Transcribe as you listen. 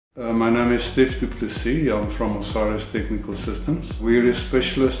My name is Stef du Plessis. I'm from Osiris Technical Systems. We're a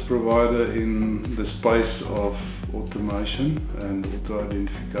specialist provider in the space of automation and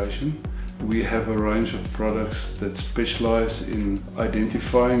auto-identification. We have a range of products that specialize in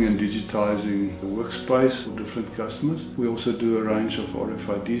identifying and digitizing the workspace for different customers. We also do a range of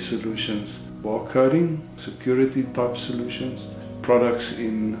RFID solutions, barcoding, security type solutions, products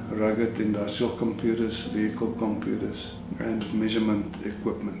in rugged industrial computers, vehicle computers, and measurement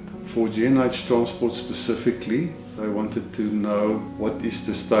equipment. For G&H Transport specifically, they wanted to know what is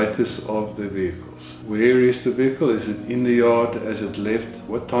the status of the vehicles. Where is the vehicle? Is it in the yard? Has it left?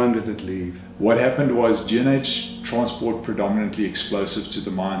 What time did it leave? What happened was G&H Transport predominantly explosives to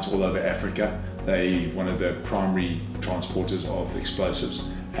the mines all over Africa. They're one of the primary transporters of explosives.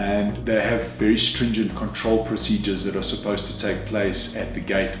 And they have very stringent control procedures that are supposed to take place at the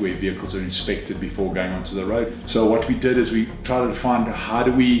gate where vehicles are inspected before going onto the road. So what we did is we tried to find how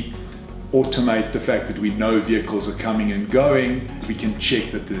do we automate the fact that we know vehicles are coming and going. We can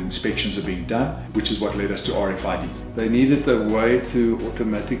check that the inspections are being done, which is what led us to RFID. They needed a way to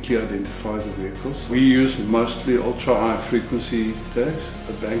automatically identify the vehicles. We use mostly ultra-high frequency tags.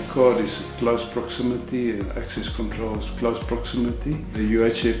 A bank card is close proximity and access control is close proximity. The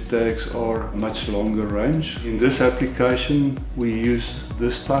UHF tags are much longer range. In this application we use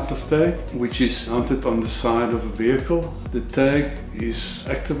this type of tag, which is mounted on the side of a vehicle. The tag is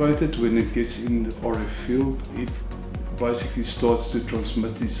activated when it gets in the RF field. It basically starts to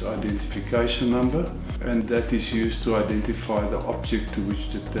transmit its identification number, and that is used to identify the object to which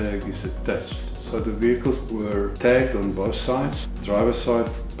the tag is attached. So the vehicles were tagged on both sides, driver side,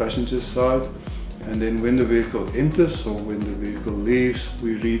 passenger side, and then when the vehicle enters or when the vehicle leaves,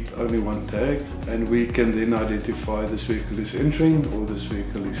 we read only one tag, and we can then identify this vehicle is entering or this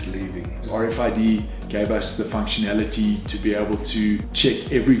vehicle is leaving. RFID gave us the functionality to be able to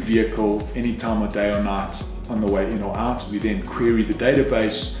check every vehicle any time of day or night on the way in or out. We then query the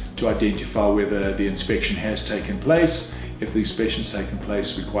database to identify whether the inspection has taken place. If the inspection has taken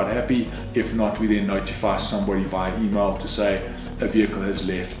place, we're quite happy. If not, we then notify somebody via email to say a vehicle has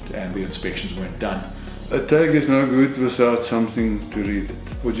left and the inspections weren't done. A tag is no good without something to read it.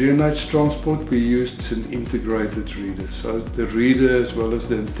 For G&H Transport we used an integrated reader. So the reader as well as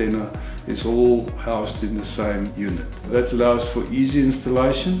the antenna is all housed in the same unit. That allows for easy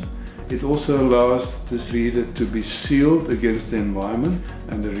installation. It also allows this reader to be sealed against the environment,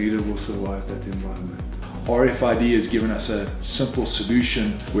 and the reader will survive that environment. RFID has given us a simple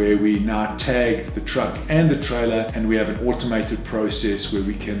solution where we now tag the truck and the trailer, and we have an automated process where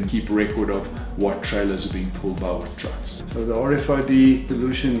we can keep record of what trailers are being pulled by what trucks. So the RFID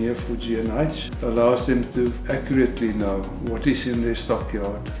solution here for G&H allows them to accurately know what is in their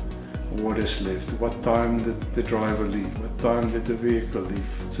stockyard, what is left, what time did the driver leave, what time did the vehicle leave,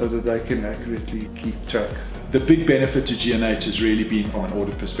 so that they can accurately keep track. The big benefit to G&H has really been from an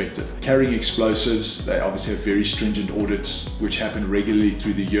audit perspective. Carrying explosives, they obviously have very stringent audits which happen regularly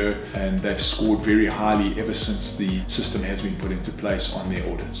through the year, and they've scored very highly ever since the system has been put into place on their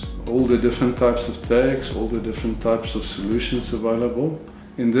audits. All the different types of tags, all the different types of solutions available.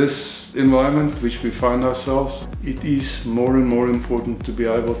 In this environment which we find ourselves, it is more and more important to be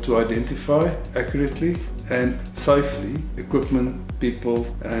able to identify accurately and safely equipment, people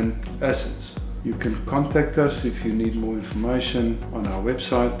and assets. You can contact us if you need more information on our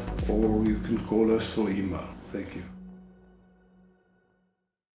website, or you can call us or email. Thank you.